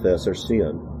fully confess our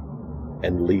sin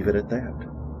and leave it at that.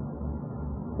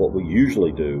 What we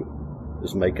usually do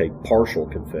is make a partial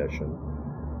confession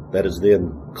that is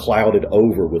then clouded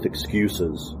over with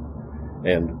excuses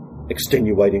and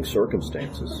extenuating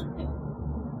circumstances.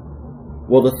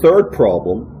 Well, the third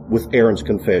problem with Aaron's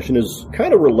confession is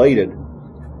kind of related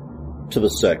to the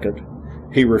second.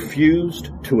 He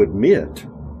refused to admit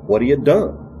what he had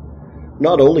done.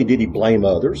 Not only did he blame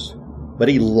others, but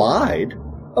he lied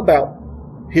about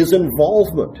his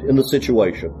involvement in the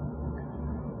situation.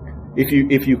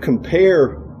 If you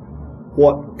compare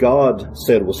what God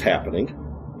said was happening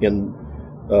in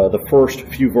the first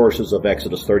few verses of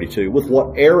Exodus 32 with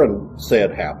what Aaron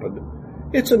said happened,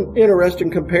 it's an interesting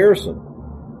comparison.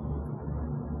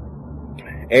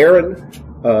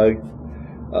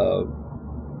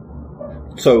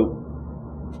 So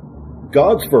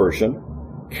God's version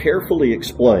carefully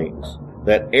explains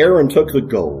that Aaron took the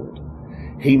gold.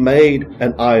 He made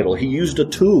an idol. He used a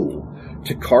tool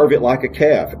to carve it like a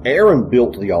calf. Aaron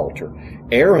built the altar.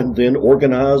 Aaron then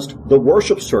organized the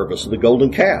worship service of the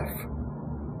golden calf.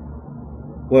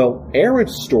 Well,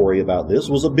 Aaron's story about this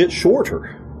was a bit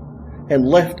shorter and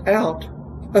left out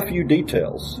a few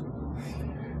details.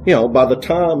 You know, by the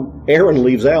time Aaron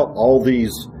leaves out all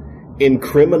these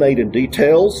incriminating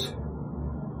details,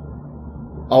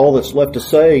 all that's left to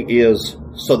say is,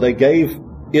 so they gave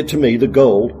it to me, the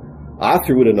gold. I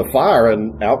threw it in the fire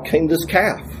and out came this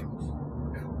calf.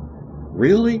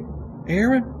 Really,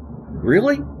 Aaron?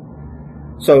 Really?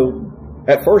 So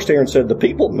at first Aaron said the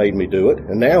people made me do it,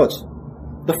 and now it's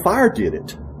the fire did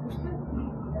it.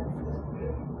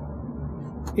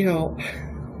 You know,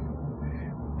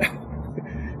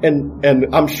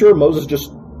 and I'm sure Moses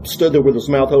just stood there with his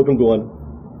mouth open going,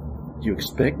 you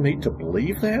expect me to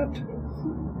believe that?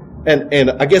 And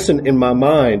I guess in my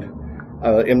mind,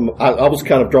 I was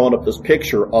kind of drawing up this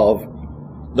picture of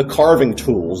the carving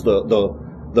tools, the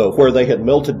where they had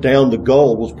melted down the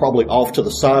gold was probably off to the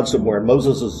side somewhere, and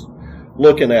Moses is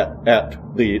looking at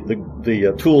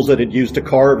the tools that he'd used to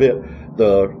carve it,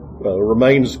 the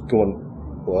remains, going,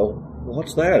 well,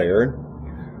 what's that, Aaron?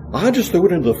 I just threw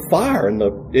it into the fire and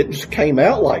it just came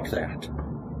out like that.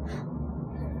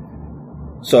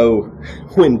 So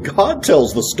when God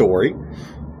tells the story,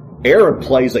 Aaron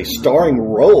plays a starring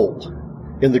role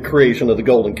in the creation of the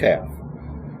golden calf.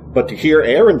 But to hear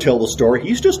Aaron tell the story,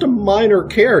 he's just a minor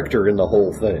character in the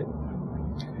whole thing.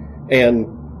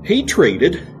 And he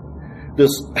treated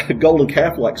this golden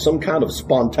calf like some kind of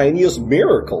spontaneous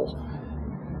miracle.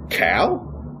 Cow?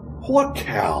 What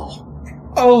cow?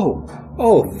 Oh,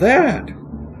 that.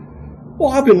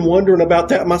 Well, I've been wondering about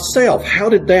that myself. How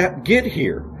did that get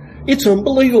here? It's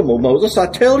unbelievable, Moses, I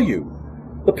tell you.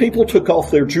 The people took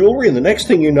off their jewelry, and the next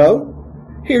thing you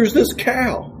know, here's this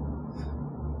cow.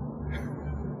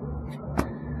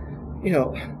 You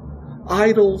know,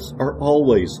 idols are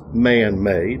always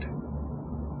man-made.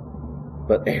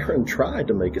 But Aaron tried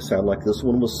to make it sound like this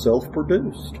one was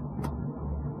self-produced.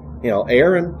 You know,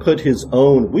 Aaron put his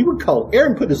own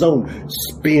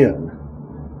spin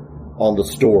on the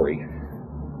story.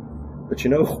 But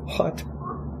you know what?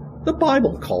 The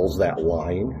Bible calls that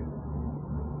lying.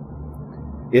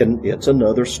 And it's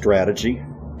another strategy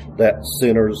that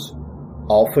sinners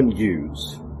often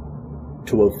use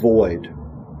to avoid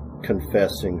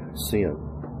confessing sin.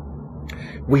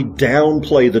 We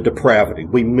downplay the depravity.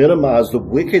 We minimize the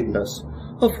wickedness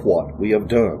of what we have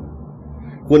done.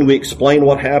 When we explain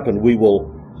what happened, we will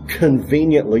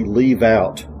conveniently leave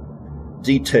out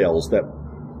details that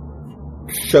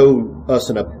show us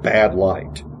in a bad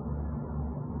light.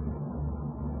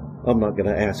 I'm not going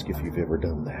to ask if you've ever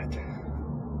done that.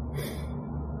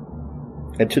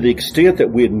 And to the extent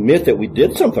that we admit that we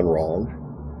did something wrong,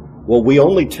 well, we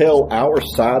only tell our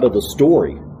side of the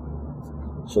story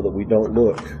so that we don't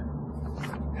look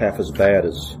half as bad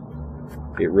as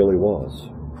it really was.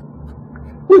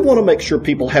 We want to make sure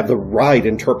people have the right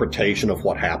interpretation of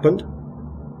what happened,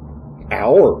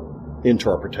 our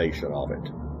interpretation of it.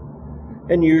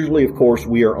 And usually, of course,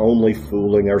 we are only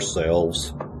fooling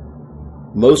ourselves.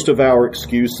 Most of our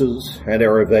excuses and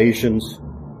our evasions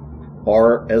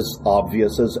are as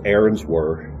obvious as Aaron's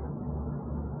were,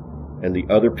 and the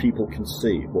other people can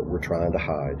see what we're trying to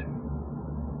hide.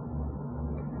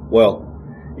 Well,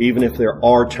 even if there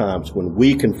are times when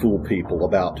we can fool people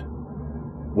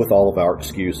with all of our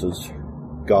excuses,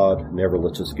 God never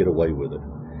lets us get away with it.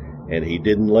 And He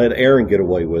didn't let Aaron get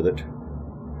away with it.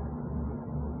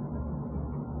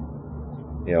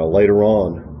 You know, later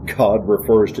on, God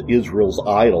refers to Israel's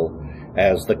idol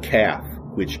as the calf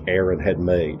which Aaron had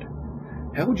made.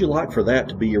 How would you like for that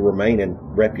to be your remaining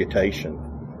reputation?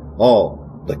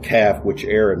 Oh, the calf which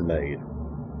Aaron made.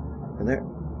 And that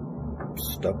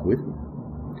stuck with me.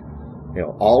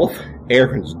 All of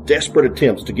Aaron's desperate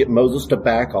attempts to get Moses to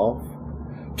back off,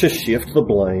 to shift the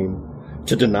blame,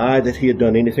 to deny that he had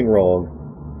done anything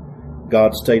wrong,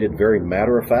 God stated very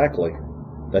matter-of-factly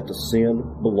that the sin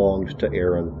belonged to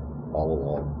Aaron all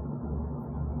along.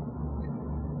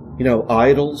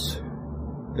 Idols,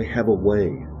 they have a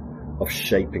way of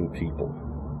shaping people.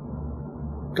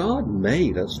 God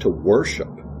made us to worship.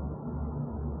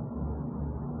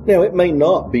 Now, it may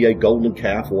not be a golden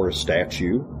calf or a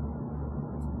statue,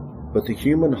 but the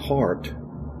human heart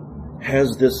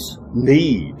has this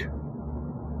need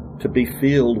to be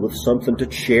filled with something to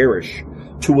cherish,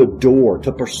 to adore,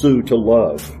 to pursue, to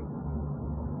love.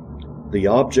 The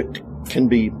object can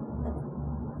be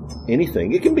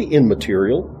anything. It can be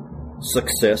immaterial,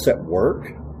 success at work,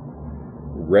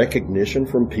 recognition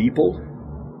from people,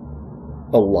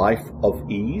 a life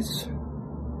of ease.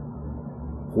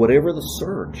 Whatever the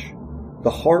search,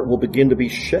 the heart will begin to be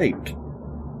shaped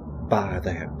by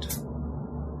that.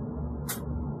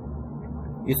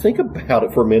 You think about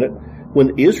it for a minute.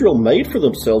 When Israel made for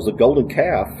themselves a golden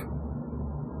calf,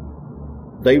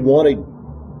 they wanted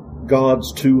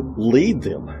gods to lead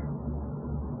them.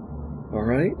 All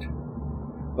right?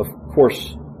 Of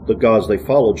course, the gods they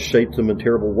followed shaped them in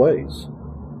terrible ways.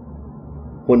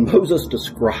 When Moses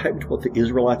described what the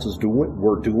Israelites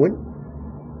were doing,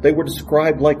 they were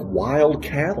described like wild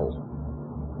cattle,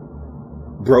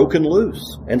 broken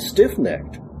loose and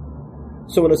stiff-necked.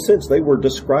 So in a sense, they were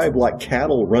described like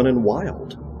cattle running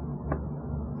wild.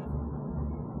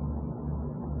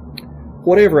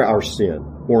 Whatever our sin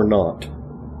or not,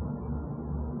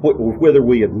 whether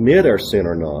we admit our sin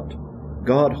or not,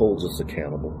 God holds us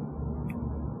accountable.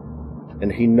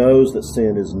 And He knows that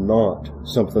sin is not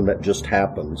something that just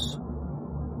happens,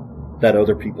 that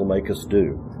other people make us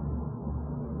do.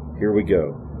 Here we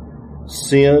go.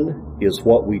 Sin is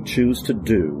what we choose to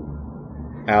do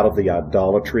out of the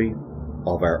idolatry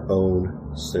of our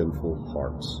own sinful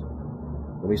hearts.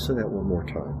 Let me say that one more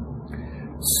time.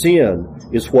 Sin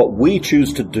is what we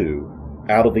choose to do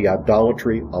out of the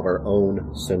idolatry of our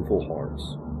own sinful hearts.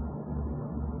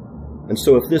 And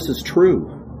so if this is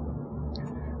true,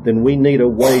 then we need a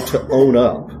way to own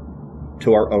up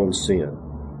to our own sin.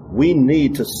 We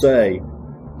need to say,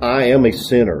 I am a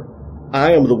sinner.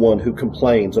 I am the one who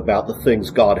complains about the things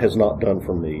God has not done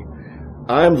for me.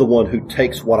 I am the one who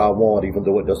takes what I want even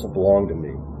though it doesn't belong to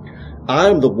me. I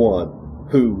am the one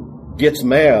who gets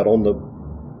mad on the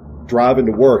driving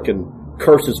to work and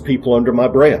curses people under my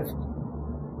breath.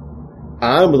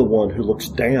 I'm the one who looks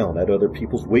down at other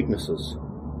people's weaknesses.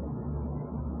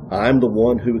 I'm the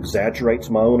one who exaggerates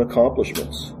my own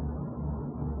accomplishments.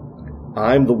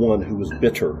 I'm the one who is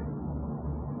bitter.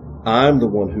 I'm the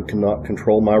one who cannot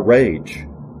control my rage.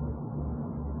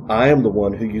 I am the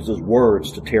one who uses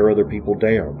words to tear other people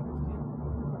down.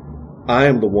 I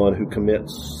am the one who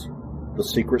commits the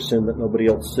secret sin that nobody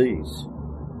else sees.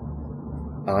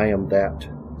 I am that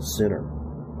sinner.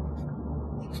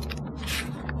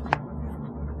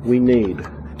 We need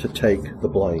to take the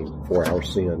blame for our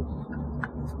sin.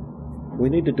 We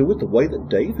need to do it the way that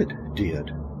David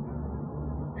did.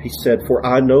 He said, "For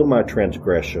I know my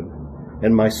transgression,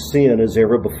 and my sin is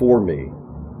ever before me.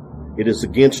 It is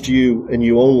against you, and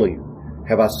you only,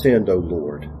 have I sinned, O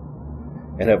Lord,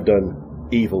 and have done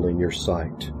evil in your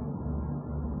sight.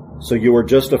 So you are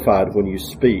justified when you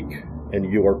speak, and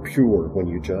you are pure when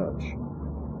you judge."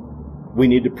 We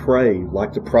need to pray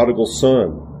like the prodigal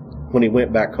son when he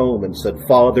went back home and said,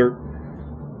 "Father,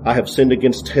 I have sinned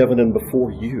against heaven and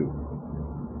before you."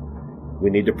 We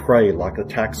need to pray like a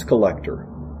tax collector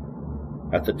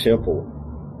at the temple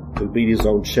who beat his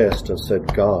own chest and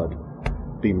said, "God,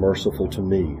 be merciful to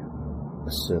me,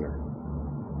 a sinner."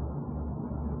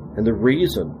 And the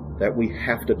reason that we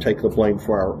have to take the blame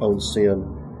for our own sin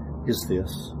is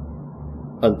this.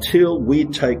 Until we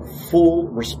take full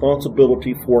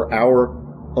responsibility for our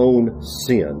own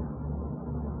sin,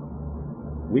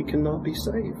 we cannot be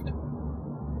saved.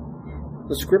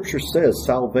 The scripture says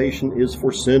salvation is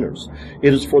for sinners.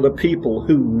 It is for the people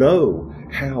who know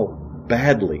how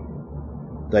badly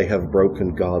they have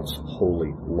broken God's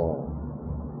holy law.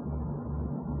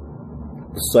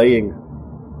 The saying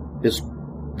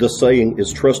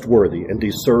is trustworthy and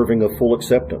deserving of full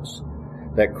acceptance,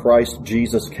 that Christ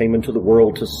Jesus came into the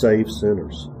world to save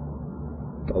sinners,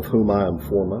 of whom I am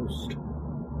foremost.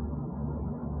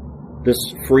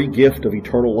 This free gift of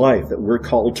eternal life that we're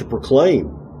called to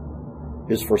proclaim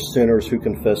is for sinners who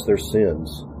confess their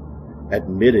sins,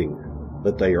 admitting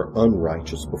that they are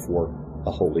unrighteous before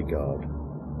a holy God.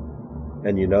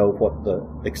 And you know what the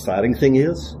exciting thing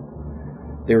is?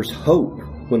 There's hope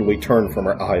when we turn from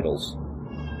our idols.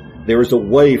 There is a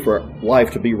way for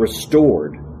life to be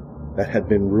restored that had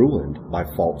been ruined by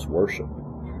false worship.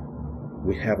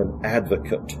 We have an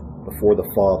advocate before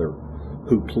the Father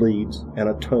who pleads and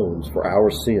atones for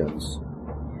our sins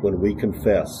when we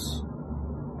confess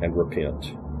and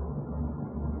repent.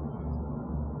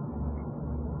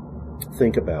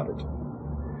 Think about it.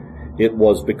 It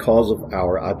was because of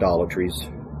our idolatries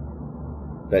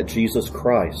that Jesus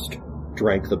Christ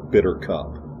drank the bitter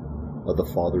cup of the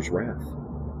Father's wrath.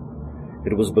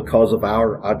 It was because of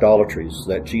our idolatries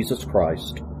that Jesus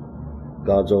Christ,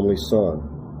 God's only Son,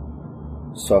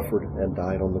 suffered and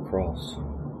died on the cross.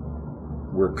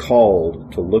 We're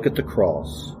called to look at the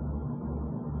cross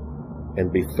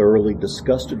and be thoroughly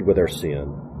disgusted with our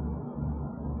sin,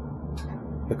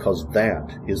 because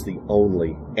that is the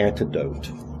only antidote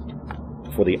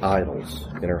for the idols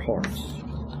in our hearts.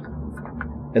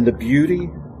 And the beauty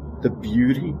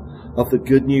of the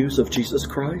good news of Jesus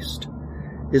Christ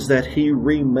is that He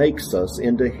remakes us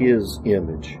into His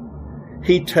image.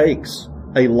 He takes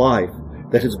a life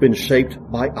that has been shaped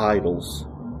by idols,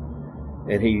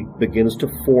 and He begins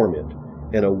to form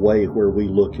it in a way where we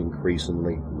look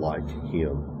increasingly like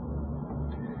Him.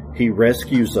 He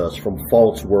rescues us from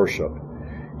false worship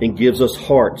and gives us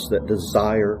hearts that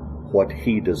desire what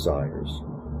He desires.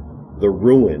 The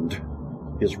ruined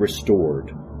is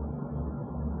restored.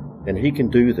 And He can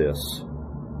do this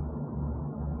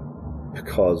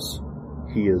because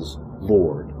He is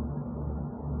Lord,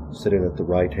 sitting at the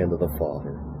right hand of the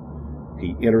Father.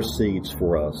 He intercedes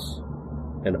for us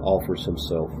and offers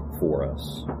Himself for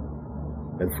us.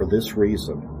 And for this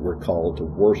reason, we're called to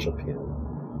worship Him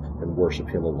and worship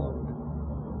Him alone.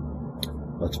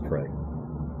 Let's pray.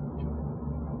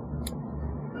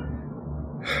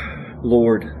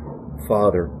 Lord,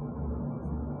 Father,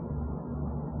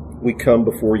 we come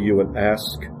before You and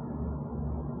ask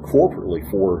corporately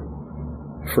for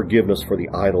forgiveness for the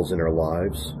idols in our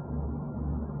lives.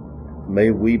 May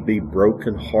we be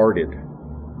broken-hearted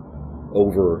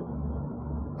over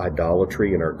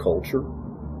idolatry in our culture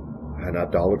and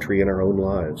idolatry in our own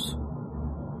lives.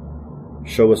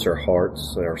 Show us our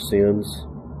hearts and our sins.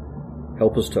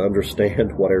 Help us to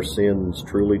understand what our sins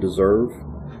truly deserve.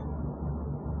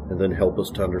 And then help us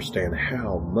to understand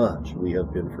how much we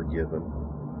have been forgiven.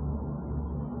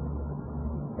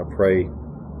 I pray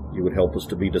You would help us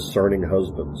to be discerning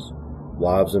husbands,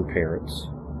 wives, and parents.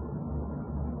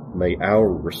 May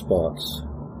our response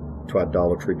to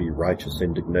idolatry be righteous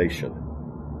indignation.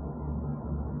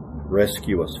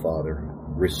 Rescue us, Father.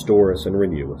 Restore us and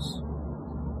renew us.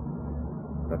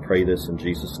 I pray this in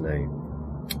Jesus' name.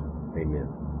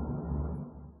 Amen.